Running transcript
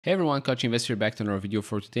Hey everyone, Coach Investor back to another video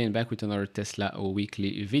for today and back with another Tesla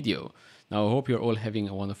weekly video. Now I hope you're all having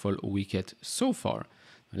a wonderful weekend so far.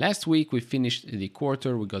 Last week we finished the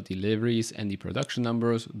quarter, we got deliveries and the production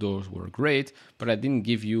numbers, those were great, but I didn't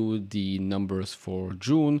give you the numbers for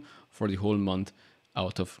June for the whole month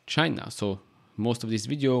out of China. So most of this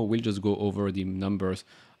video will just go over the numbers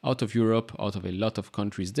out of Europe, out of a lot of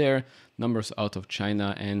countries there, numbers out of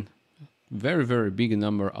China and very big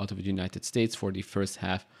number out of the United States for the first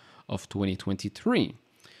half of 2023.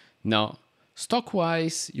 Now,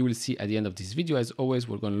 stock-wise, you will see at the end of this video, as always,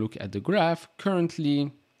 we're going to look at the graph.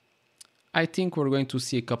 Currently, I think we're going to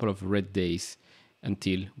see a couple of red days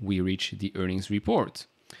until we reach the earnings report.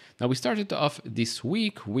 Now, we started off this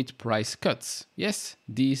week with price cuts. Yes,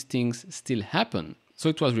 these things still happen. So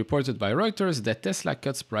it was reported by Reuters that Tesla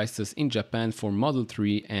cuts prices in Japan for Model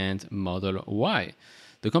 3 and Model Y.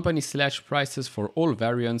 The company slashed prices for all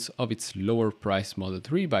variants of its lower price Model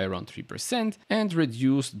 3 by around 3% and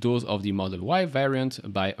reduced those of the Model Y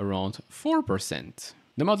variant by around 4%.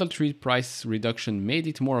 The Model 3 price reduction made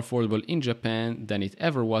it more affordable in Japan than it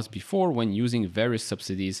ever was before when using various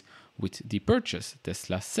subsidies with the purchase,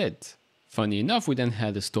 Tesla said. Funny enough, we then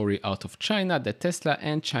had a story out of China that Tesla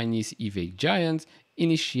and Chinese EV giant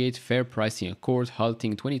initiate fair pricing accord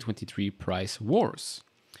halting 2023 price wars.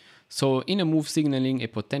 So in a move signaling a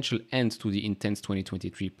potential end to the intense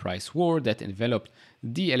 2023 price war that enveloped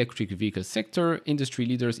the electric vehicle sector, industry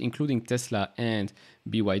leaders including Tesla and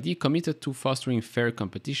BYD committed to fostering fair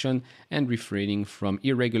competition and refraining from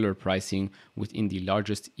irregular pricing within the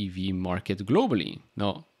largest EV market globally.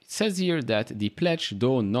 Now, it says here that the pledge,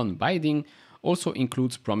 though non-binding, also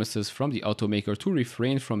includes promises from the automaker to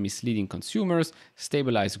refrain from misleading consumers,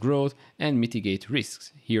 stabilize growth, and mitigate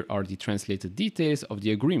risks. Here are the translated details of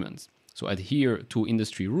the agreement. So adhere to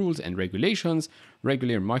industry rules and regulations,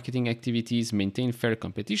 regular marketing activities, maintain fair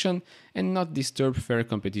competition, and not disturb fair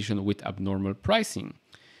competition with abnormal pricing.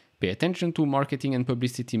 Pay attention to marketing and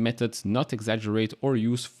publicity methods, not exaggerate or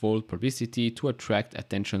use false publicity to attract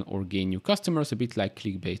attention or gain new customers, a bit like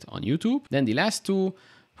clickbait on YouTube. Then the last two,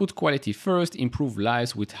 put quality first, improve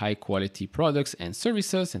lives with high quality products and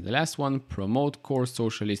services. And the last one, promote core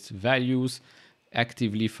socialist values,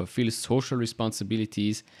 actively fulfill social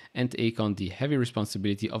responsibilities, and take on the heavy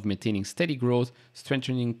responsibility of maintaining steady growth,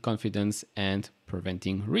 strengthening confidence, and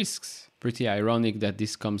preventing risks. Pretty ironic that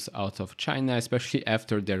this comes out of China, especially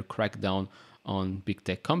after their crackdown on big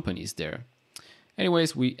tech companies there.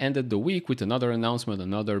 Anyways, we ended the week with another announcement,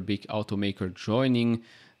 another big automaker joining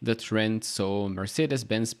the trend. So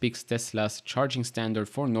Mercedes-Benz picks Tesla's charging standard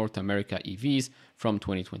for North America EVs from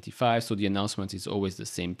 2025. So the announcement is always the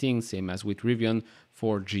same thing, same as with Rivian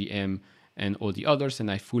for GM and all the others. And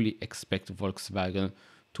I fully expect Volkswagen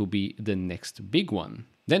to be the next big one.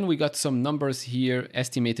 Then we got some numbers here,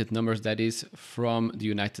 estimated numbers that is from the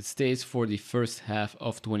United States for the first half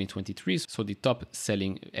of 2023. So the top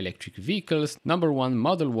selling electric vehicles. Number one,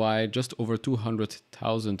 Model Y, just over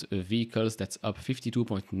 200,000 vehicles. That's up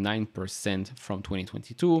 52.9% from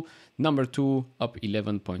 2022. Number two, up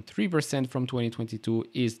 11.3% from 2022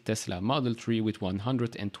 is Tesla Model 3 with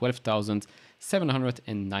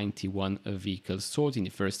 112,791 vehicles sold in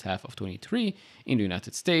the first half of 2023 in the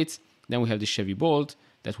United States. Then we have the Chevy Bolt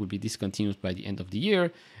that will be discontinued by the end of the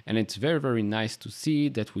year. And it's very nice to see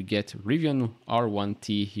that we get Rivian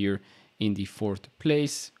R1T here in the fourth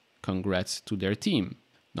place. Congrats to their team.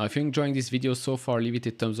 Now, if you're enjoying this video so far, leave it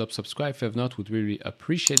a thumbs up, subscribe. If you have not, would really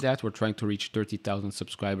appreciate that. We're trying to reach 30,000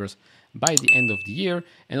 subscribers by the end of the year.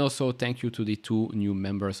 And also thank you to the 2 new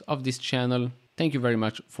members of this channel. Thank you very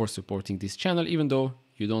much for supporting this channel, even though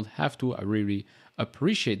you don't have to. I really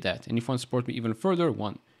appreciate that. And if you want to support me even further,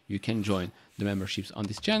 one, you can join the memberships on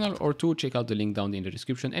this channel, or two, check out the link down in the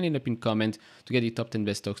description and in the pinned comment to get the top 10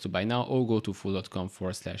 best stocks to buy now, or go to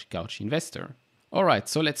fool.com/couchinvestor. All right,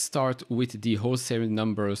 so let's start with the wholesale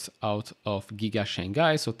numbers out of Giga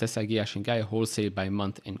Shanghai. So Tesla Giga Shanghai wholesale by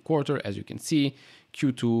month and quarter. As you can see,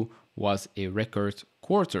 Q2 was a record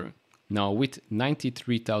quarter. Now with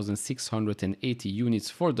 93,680 units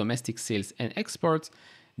for domestic sales and exports,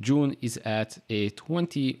 June is at a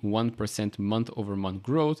 21% month-over-month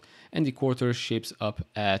growth, and the quarter shapes up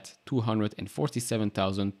at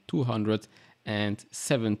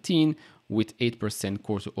 247,217 with 8%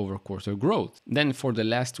 quarter-over-quarter growth. Then for the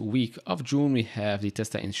last week of June, we have the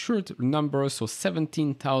Tesla insured number, so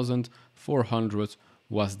 17,400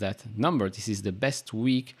 was that number. This is the best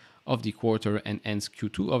week of the quarter and ends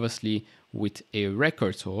Q2 obviously with a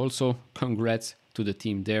record. So also congrats to the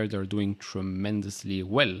team there, they're doing tremendously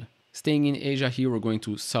well. Staying in Asia here, we're going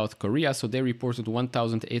to South Korea. So they reported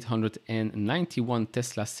 1,891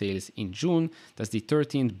 Tesla sales in June. That's the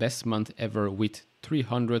 13th best month ever with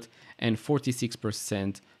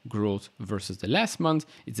 346% growth versus the last month.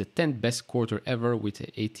 It's the 10th best quarter ever with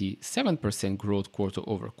 87% growth quarter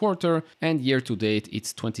over quarter. And year to date,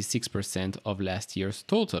 it's 26% of last year's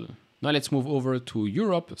total. Now let's move over to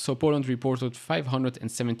Europe. So Poland reported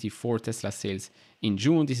 574 Tesla sales in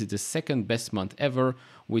June. This is the second best month ever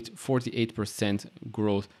with 48%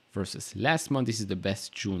 growth versus last month. This is the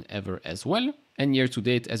best June ever as well. And year to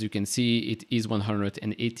date, as you can see, it is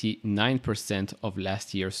 189% of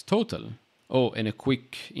last year's total. Oh, and a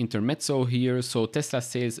quick intermezzo here. So Tesla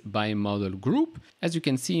sales by model group. As you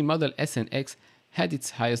can see, Model S and X had its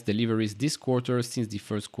highest deliveries this quarter since the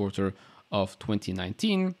first quarter of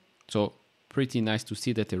 2019. So pretty nice to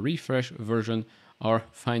see that the refresh version are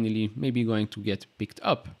finally maybe going to get picked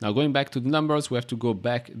up. Now going back to the numbers, we have to go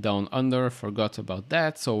back down under, forgot about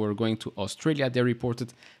that. So we're going to Australia. They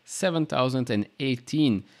reported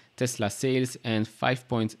 7,018 Tesla sales and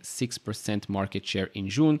 5.6% market share in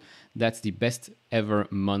June. That's the best ever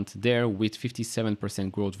month there with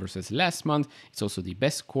 57% growth versus last month. It's also the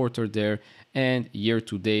best quarter there, and year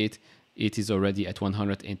to date, it is already at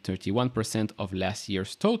 131% of last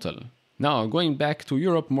year's total. Now, going back to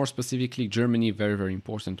Europe, more specifically Germany, very, very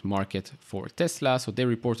important market for Tesla. So they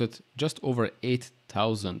reported just over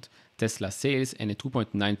 8,000 Tesla sales and a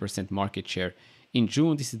 2.9% market share in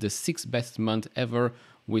June. This is the sixth best month ever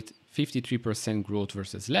with 53% growth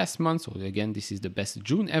versus last month. So again, this is the best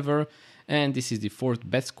June ever. And this is the fourth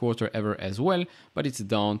best quarter ever as well, but it's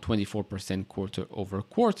down 24% quarter over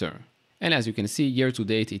quarter. And as you can see, year to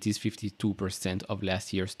date, it is 52% of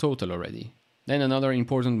last year's total already. Then another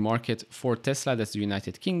important market for Tesla, that's the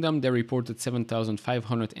United Kingdom. They reported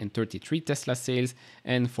 7,533 Tesla sales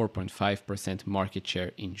and 4.5% market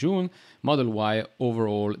share in June. Model Y,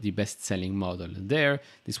 overall the best-selling model there.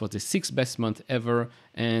 This was the sixth best month ever,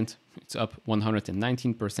 and it's up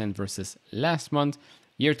 119% versus last month.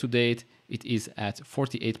 Year to date, it is at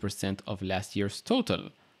 48% of last year's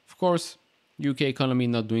total. Of course, UK economy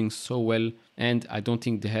not doing so well, and I don't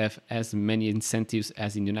think they have as many incentives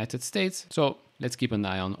as in the United States. So let's keep an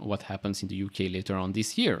eye on what happens in the UK later on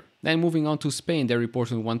this year. Then moving on to Spain, they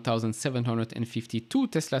reported 1,752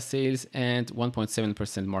 Tesla sales and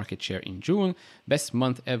 1.7% market share in June. Best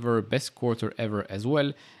month ever, best quarter ever as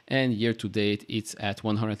well. And year to date, it's at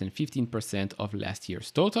 115% of last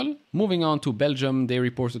year's total. Moving on to Belgium, they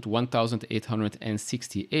reported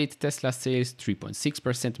 1,868 Tesla sales,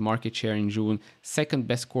 3.6% market share in June. Second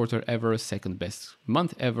best quarter ever, second best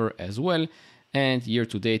month ever as well. And year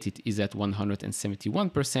to date, it is at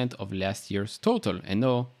 171% of last year's total. And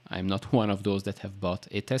no, I'm not one of those that have bought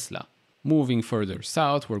a Tesla. Moving further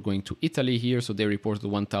south, we're going to Italy here. So they reported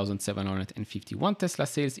 1,751 Tesla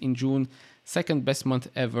sales in June. Second best month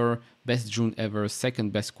ever, best June ever,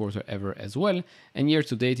 second best quarter ever as well. And year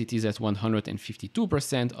to date, it is at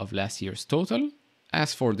 152% of last year's total.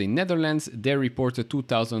 As for the Netherlands, they reported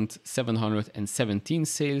 2,717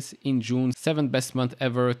 sales in June, seventh best month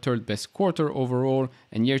ever, third best quarter overall,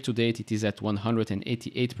 and year to date it is at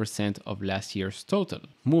 188% of last year's total.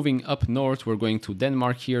 Moving up north, we're going to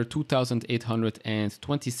Denmark here,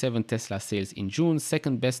 2,827 Tesla sales in June,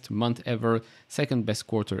 second best month ever, second best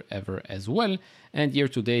quarter ever as well, and year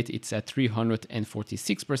to date it's at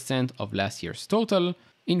 346% of last year's total.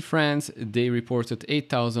 In France, they reported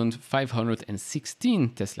 8,516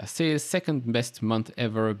 Tesla sales, second best month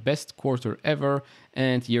ever, best quarter ever,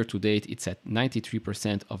 and year to date it's at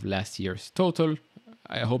 93% of last year's total.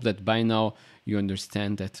 I hope that by now you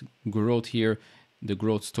understand that growth here, the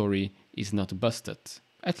growth story is not busted.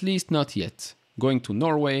 At least not yet. Going to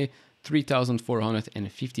Norway,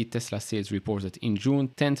 3,450 Tesla sales reported in June,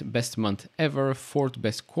 10th best month ever, 4th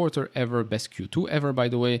best quarter ever, best Q2 ever by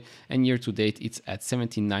the way, and year to date it's at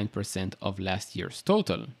 79% of last year's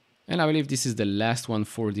total. And I believe this is the last one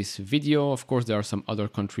for this video. Of course there are some other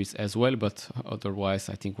countries as well, but otherwise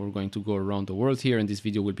I think we're going to go around the world here and this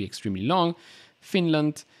video will be extremely long.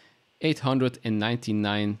 Finland,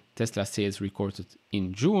 899 Tesla sales recorded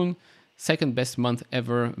in June, second best month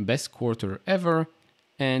ever, best quarter ever,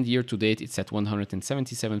 and year to date it's at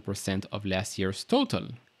 177% of last year's total.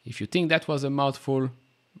 If you think that was a mouthful,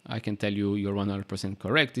 I can tell you you're 100%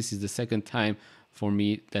 correct. This is the second time for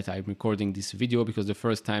me that I'm recording this video because the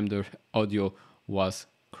first time the audio was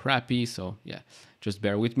crappy, so yeah, just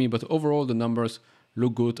bear with me. But overall the numbers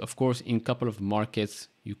look good. Of course, in a couple of markets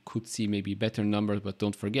you could see maybe better numbers, but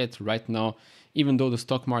don't forget right now, even though the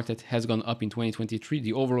stock market has gone up in 2023,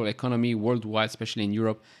 the overall economy worldwide, especially in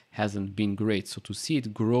Europe, hasn't been great. So to see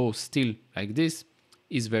it grow still like this,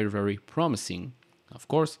 is very, very promising. Of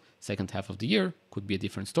course, second half of the year could be a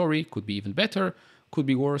different story, could be even better, could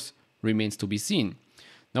be worse, remains to be seen.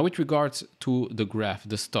 Now, with regards to the graph,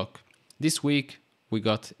 the stock, this week we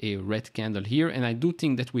got a red candle here, and I do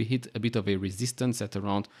think that we hit a bit of a resistance at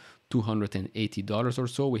around $280 or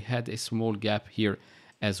so. We had a small gap here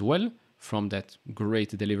as well from that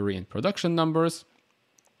great delivery and production numbers.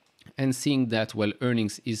 And seeing that, well,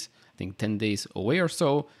 earnings is, I think, 10 days away or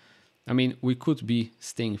so. I mean, we could be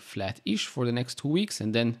staying flat-ish for the next 2 weeks,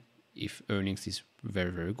 and then if earnings is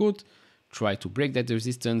very, very good, try to break that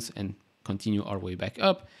resistance and continue our way back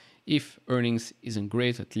up. If earnings isn't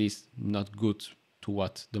great, at least not good to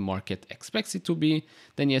what the market expects it to be,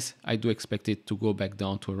 then yes, I do expect it to go back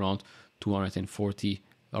down to around 240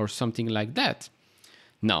 or something like that.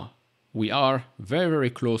 Now, we are very, very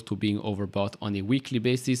close to being overbought on a weekly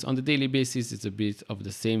basis. On the daily basis, it's a bit of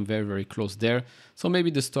the same, very, very close there. So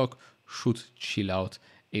maybe the stock should chill out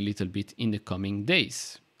a little bit in the coming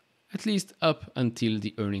days, at least up until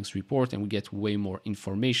the earnings report and we get way more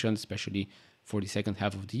information, especially for the second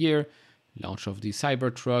half of the year, launch of the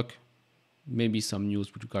Cybertruck, maybe some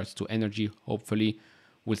news with regards to energy. Hopefully,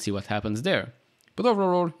 we'll see what happens there. But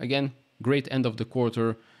overall, again, great end of the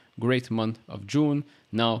quarter, great month of June.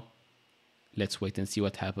 Now, let's wait and see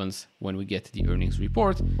what happens when we get the earnings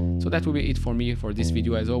report. So that will be it for me for this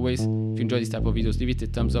video as always. If you enjoy this type of videos, leave it a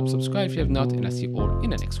thumbs up, subscribe if you have not, and I'll see you all in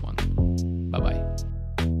the next one. Bye bye.